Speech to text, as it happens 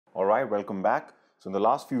Alright, welcome back. So in the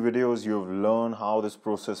last few videos, you've learned how this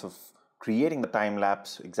process of creating the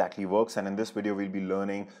time-lapse exactly works, and in this video we'll be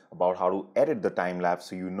learning about how to edit the time-lapse.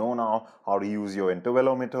 So you know now how to use your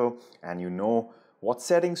intervalometer and you know what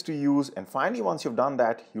settings to use, and finally once you've done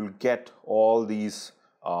that, you'll get all these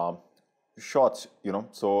shots,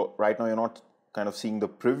 So right now you're not kind of seeing the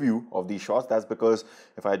preview of these shots. That's because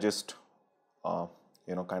if I just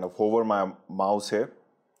kind of hover my mouse here,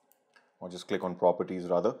 or just click on properties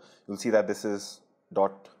rather, you'll see that this is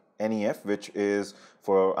 .nef, which is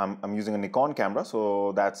for, I'm using a Nikon camera,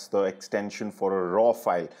 so that's the extension for a RAW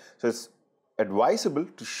file. So it's advisable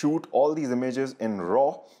to shoot all these images in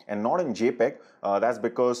RAW and not in JPEG. That's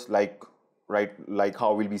because like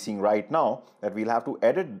how we'll be seeing right now, that we'll have to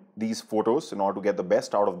edit these photos in order to get the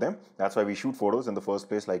best out of them. That's why we shoot photos in the first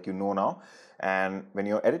place, like you know now. And when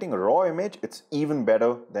you're editing a RAW image, it's even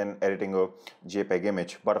better than editing a JPEG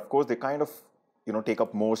image. But of course, they kind of take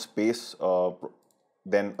up more space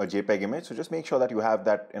than a JPEG image. So just make sure that you have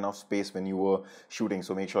that enough space when you were shooting.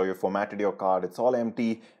 So make sure you formatted your card, it's all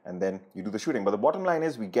empty, and then you do the shooting. But the bottom line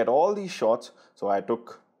is we get all these shots. So I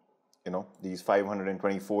took these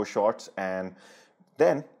 524 shots, and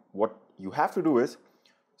then what you have to do is,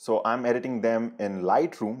 so I'm editing them in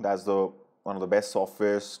Lightroom. That's one of the best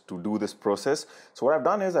softwares to do this process. So what I've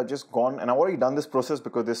done is I've just gone, and I've already done this process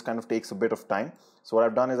because this kind of takes a bit of time. So what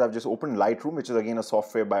I've done is I've just opened Lightroom, which is again a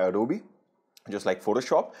software by Adobe, just like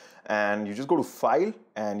Photoshop, and you just go to File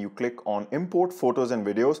and you click on Import Photos and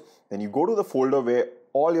Videos. Then you go to the folder where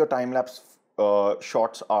all your time-lapse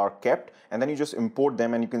shots are kept, and then you just import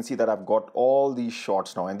them, and you can see that I've got all these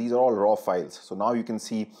shots now, and these are all raw files. So now you can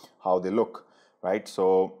see how they look, right?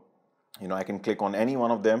 So I can click on any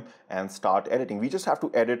one of them and start editing. We just have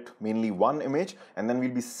to edit mainly one image, and then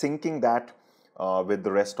we'll be syncing that with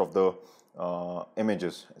the rest of the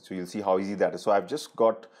images. So you'll see how easy that is. So I've just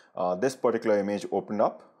got this particular image opened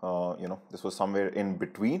up. This was somewhere in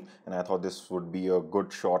between, and I thought this would be a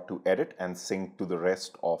good shot to edit and sync to the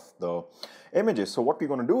rest of the images. So what we're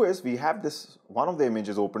going to do is we have this one of the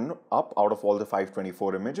images open up out of all the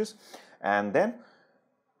 524 images, and then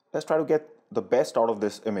let's try to get the best out of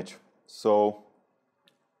this image. So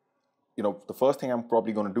the first thing I'm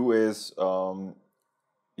probably going to do is the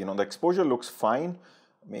exposure looks fine.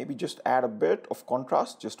 Maybe just add a bit of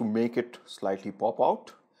contrast just to make it slightly pop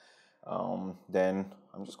out. Then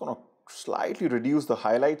I'm just going to slightly reduce the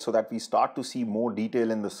highlight so that we start to see more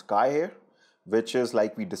detail in the sky here, which is,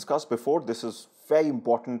 like we discussed before, this is very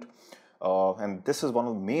important, and this is one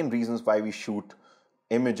of the main reasons why we shoot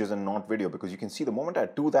images and not video, because you can see the moment I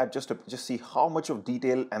do that, just see how much of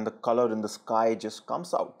detail and the color in the sky just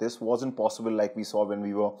comes out. This wasn't possible like we saw when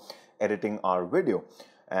we were editing our video.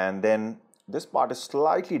 And then this part is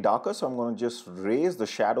slightly darker, so I'm going to just raise the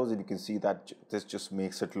shadows, and you can see that this just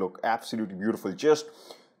makes it look absolutely beautiful. Just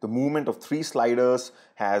the movement of 3 sliders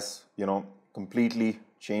has, completely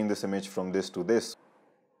changed this image from this to this.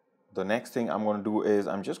 The next thing I'm going to do is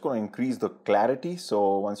I'm just going to increase the clarity.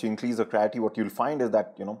 So once you increase the clarity, what you'll find is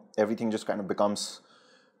that, everything just kind of becomes,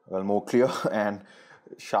 well, more clear and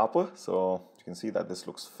sharper. So you can see that this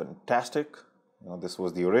looks fantastic. This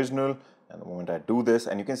was the original. And the moment I do this,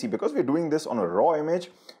 and you can see, because we're doing this on a raw image,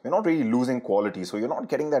 we're not really losing quality. So you're not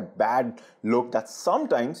getting that bad look that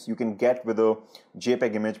sometimes you can get with a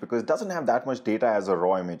JPEG image, because it doesn't have that much data as a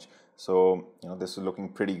raw image. So, this is looking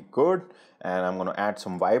pretty good. And I'm going to add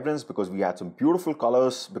some vibrance because we had some beautiful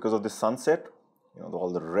colors because of the sunset. All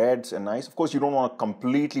the reds and nice. Of course, you don't want to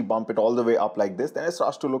completely bump it all the way up like this. Then it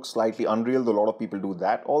starts to look slightly unreal. A lot of people do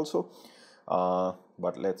that also.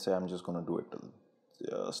 But let's say I'm just going to do it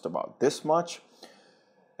just about this much,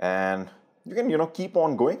 and you can keep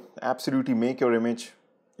on going, absolutely make your image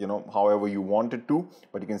however you want it to.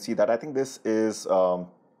 But you can see that I think this is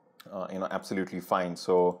absolutely fine.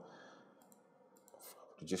 So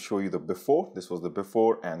to just show you the before, this was the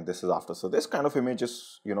before and this is after. So this kind of image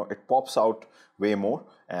is, it pops out way more,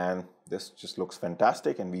 and this just looks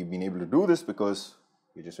fantastic. And we've been able to do this because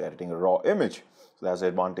we're just editing a raw image. So that's the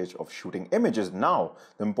advantage of shooting images. Now,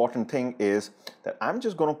 the important thing is that I'm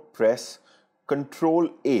just going to press Control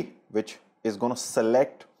A, which is going to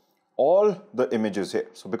select all the images here.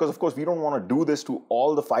 So because of course we don't want to do this to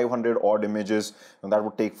all the 500 odd images, and that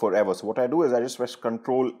would take forever. So what I do is I just press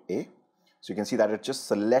Control A. So you can see that it just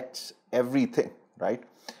selects everything, right?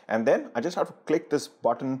 And then I just have to click this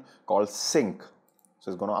button called Sync.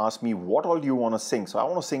 So it's going to ask me, what all do you want to sync? So I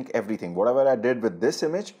want to sync everything. Whatever I did with this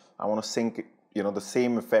image, I want to sync, the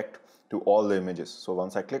same effect to all the images. So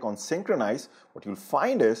once I click on Synchronize, what you'll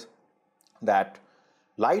find is that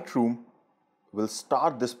Lightroom will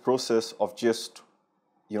start this process of just,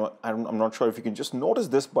 I'm not sure if you can just notice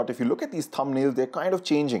this, but if you look at these thumbnails, they're kind of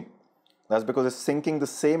changing. That's because it's syncing the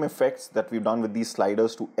same effects that we've done with these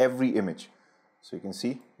sliders to every image. So you can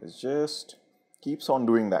see it just keeps on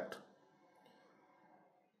doing that.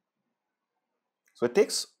 So it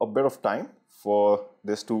takes a bit of time for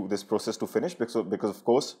this process to finish, because of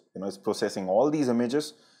course, it's processing all these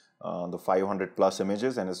images, the 500 plus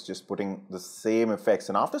images, and it's just putting the same effects.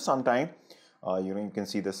 And after some time, you can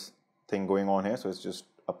see this thing going on here. So it's just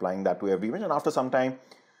applying that to every image. And after some time,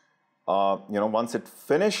 once it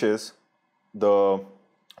finishes the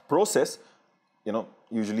process,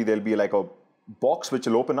 usually there'll be like a box which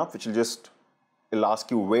will open up, which it'll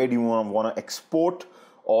ask you, where do you want to export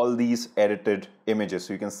all these edited images.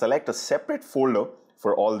 So you can select a separate folder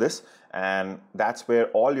for all this, and that's where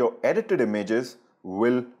all your edited images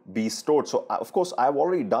will be stored. So of course, I've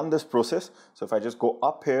already done this process. So if I just go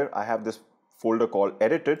up here, I have this folder called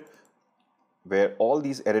edited, where all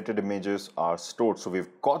these edited images are stored. So we've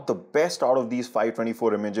got the best out of these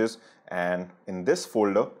 524 images, and in this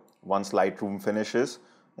folder, once Lightroom finishes,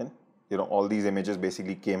 then all these images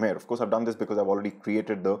basically came here. Of course, I've done this because I've already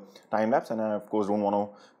created the time lapse, and I of course don't want to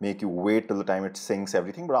make you wait till the time it syncs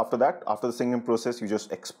everything. But after that, after the syncing process, you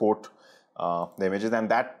just export the images, and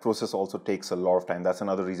that process also takes a lot of time. That's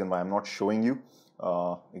another reason why I'm not showing you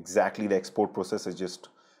exactly the export process. Is just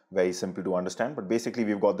very simple to understand. But basically,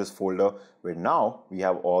 we've got this folder where now we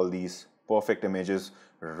have all these perfect images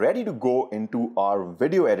ready to go into our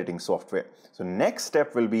video editing software. So next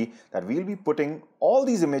step will be that we'll be putting all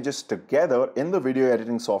these images together in the video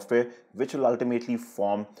editing software, which will ultimately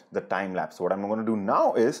form the time lapse. So what I'm going to do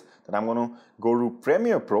now is that I'm going to go to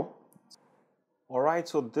Premiere Pro. Alright,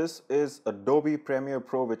 so this is Adobe Premiere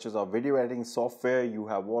Pro, which is our video editing software. You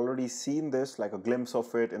have already seen this, like a glimpse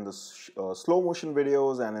of it in the slow motion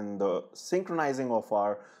videos and in the synchronizing of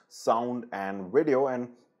our sound and video. And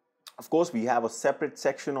of course, we have a separate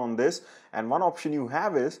section on this. And one option you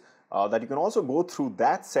have is that you can also go through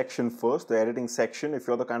that section first, the editing section, if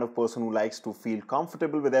you're the kind of person who likes to feel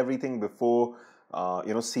comfortable with everything before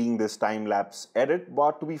seeing this time-lapse edit.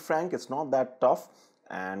 But to be frank, it's not that tough.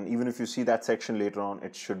 And even if you see that section later on,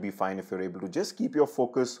 it should be fine if you're able to just keep your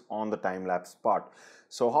focus on the time-lapse part.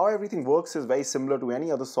 So how everything works is very similar to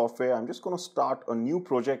any other software. I'm just going to start a new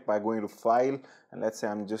project by going to File, and let's say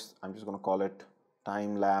I'm just going to call it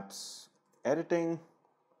Time-lapse Editing.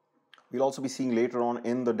 We'll also be seeing later on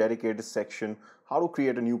in the dedicated section how to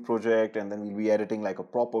create a new project, and then we'll be editing like a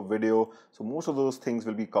proper video. So most of those things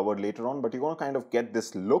will be covered later on, but you're going to kind of get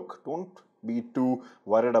this look. Don't be too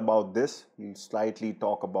worried about this. We'll slightly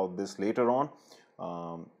talk about this later on.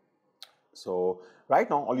 So right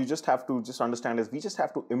now, all you just have to understand is we just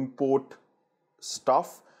have to import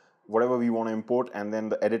stuff, whatever we want to import, and then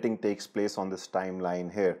the editing takes place on this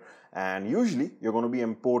timeline here. And usually you're going to be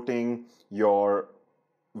importing your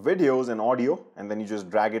videos and audio, and then you just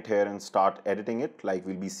drag it here and start editing it like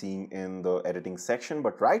we'll be seeing in the editing section.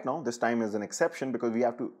 But right now, this time is an exception because we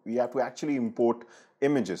have to actually import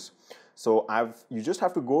images. So you just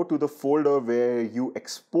have to go to the folder where you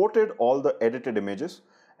exported all the edited images,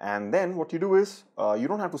 and then what you do is you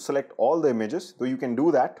don't have to select all the images, though you can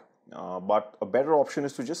do that, but a better option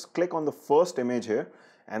is to just click on the first image here,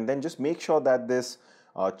 and then just make sure that this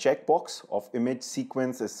checkbox of image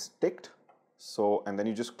sequence is ticked. So, and then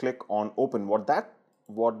you just click on open. What that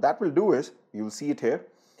will do is, you'll see it here,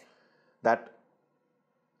 that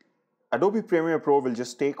Adobe Premiere Pro will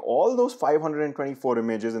just take all those 524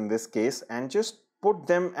 images in this case and just put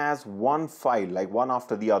them as one file, like one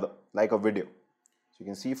after the other, like a video. So you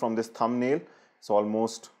can see from this thumbnail, it's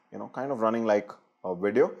almost, kind of running like a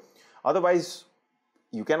video. Otherwise,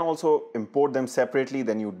 you can also import them separately,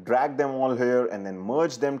 then you drag them all here and then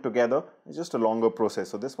merge them together. It's just a longer process.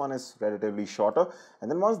 So this one is relatively shorter.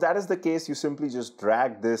 And then once that is the case, you simply just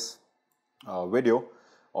drag this video,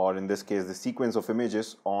 or in this case, the sequence of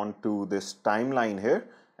images, onto this timeline here.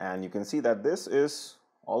 And you can see that this is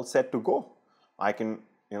all set to go. I can,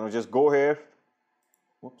 just go here.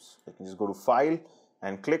 Whoops, I can just go to File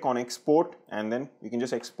and click on Export, and then you can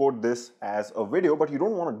just export this as a video. But you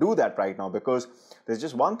don't want to do that right now because there's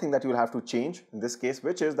just one thing that you'll have to change in this case,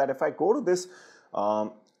 which is that if I go to this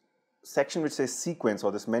section which says sequence,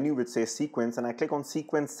 or this menu which says sequence, and I click on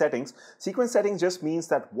sequence settings just means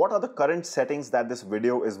that what are the current settings that this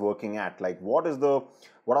video is working at, like what are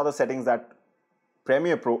the settings that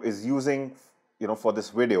Premiere Pro is using for this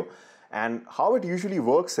video. And how it usually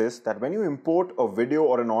works is that when you import a video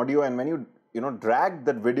or an audio, and when you drag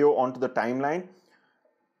that video onto the timeline,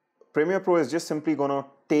 Premiere Pro is just simply going to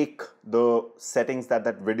take the settings that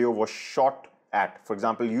video was shot at. For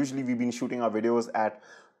example, usually we've been shooting our videos at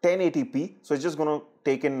 1080p. So it's just going to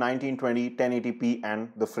take in 1920, 1080p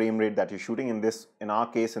and the frame rate that you're shooting. In our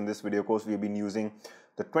case, in this video course, we've been using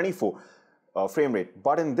the 24 frame rate.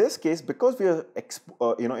 But in this case, because we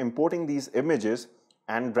are importing these images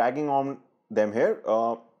and dragging on them here,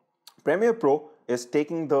 Premiere Pro is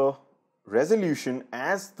taking the resolution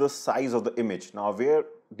as the size of the image. Now we're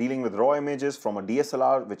dealing with raw images from a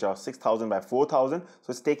DSLR which are 6000 by 4000, so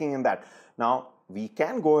it's taking in that. Now we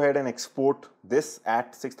can go ahead and export this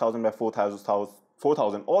at 6000 by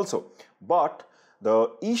 4000 also, but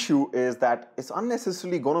the issue is that it's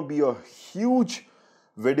unnecessarily going to be a huge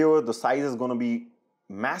video. The size is going to be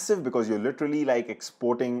massive because you're literally like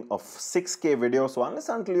exporting a 6K video. So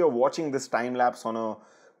until you're watching this time lapse on a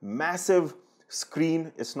massive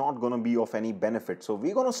screen, it's not going to be of any benefit. So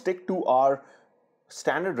we're going to stick to our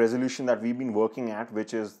standard resolution that we've been working at,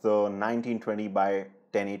 which is the 1920 by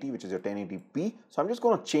 1080, which is your 1080p. So I'm just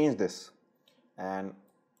going to change this, and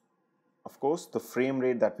of course the frame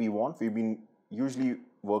rate that we want, we've been usually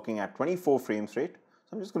working at 24 frames rate.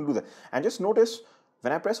 So I'm just going to do that, and just notice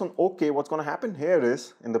when I press on OK, what's going to happen here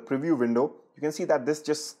is in the preview window, you can see that this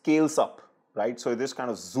just scales up, right? So this kind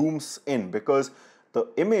of zooms in because the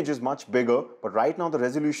image is much bigger, but right now the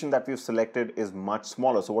resolution that we've selected is much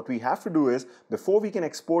smaller. So what we have to do is, before we can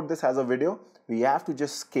export this as a video, we have to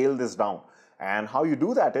just scale this down. And how you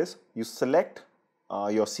do that is, you select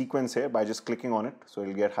your sequence here by just clicking on it, so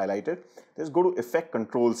it'll get highlighted. Just go to Effect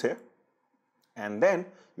Controls here, and then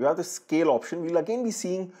you have the scale option. We'll again be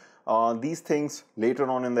seeing these things later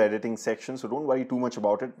on in the editing section, so don't worry too much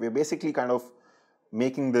about it. We're basically kind of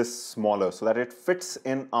making this smaller so that it fits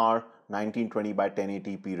in our 1920 by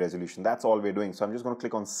 1080p resolution. That's all we're doing. So I'm just going to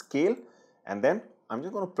click on Scale, and then I'm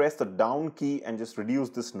just going to press the down key and just reduce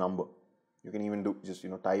this number. You can even do just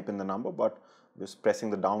type in the number, but just pressing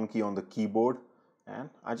the down key on the keyboard, and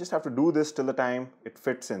I just have to do this till the time it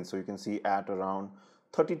fits in. So you can see at around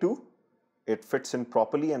 32 it fits in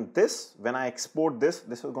properly, and this, when I export this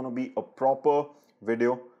is going to be a proper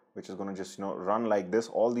video which is going to just run like this,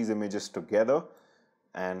 all these images together,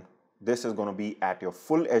 and this is going to be at your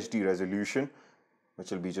full HD resolution, which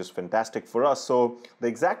will be just fantastic for us. So the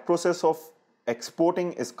exact process of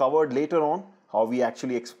exporting is covered later on, how we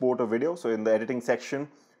actually export a video. So in the editing section,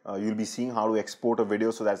 you'll be seeing how to export a video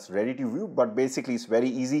so that's ready to view, but basically it's very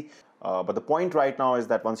easy. But the point right now is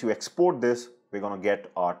that once you export this, we're going to get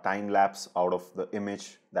our time lapse out of the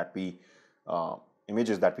images that we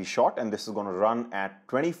shot, and this is going to run at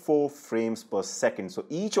 24 frames per second. So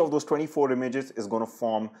each of those 24 images is going to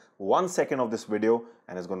form 1 second of this video,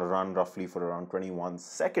 and it's going to run roughly for around 21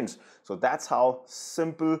 seconds. So that's how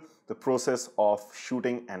simple the process of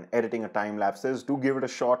shooting and editing a time lapse is. Do give it a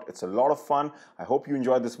shot. It's a lot of fun. I hope you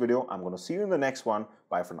enjoyed this video. I'm going to see you in the next one.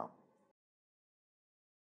 Bye for now.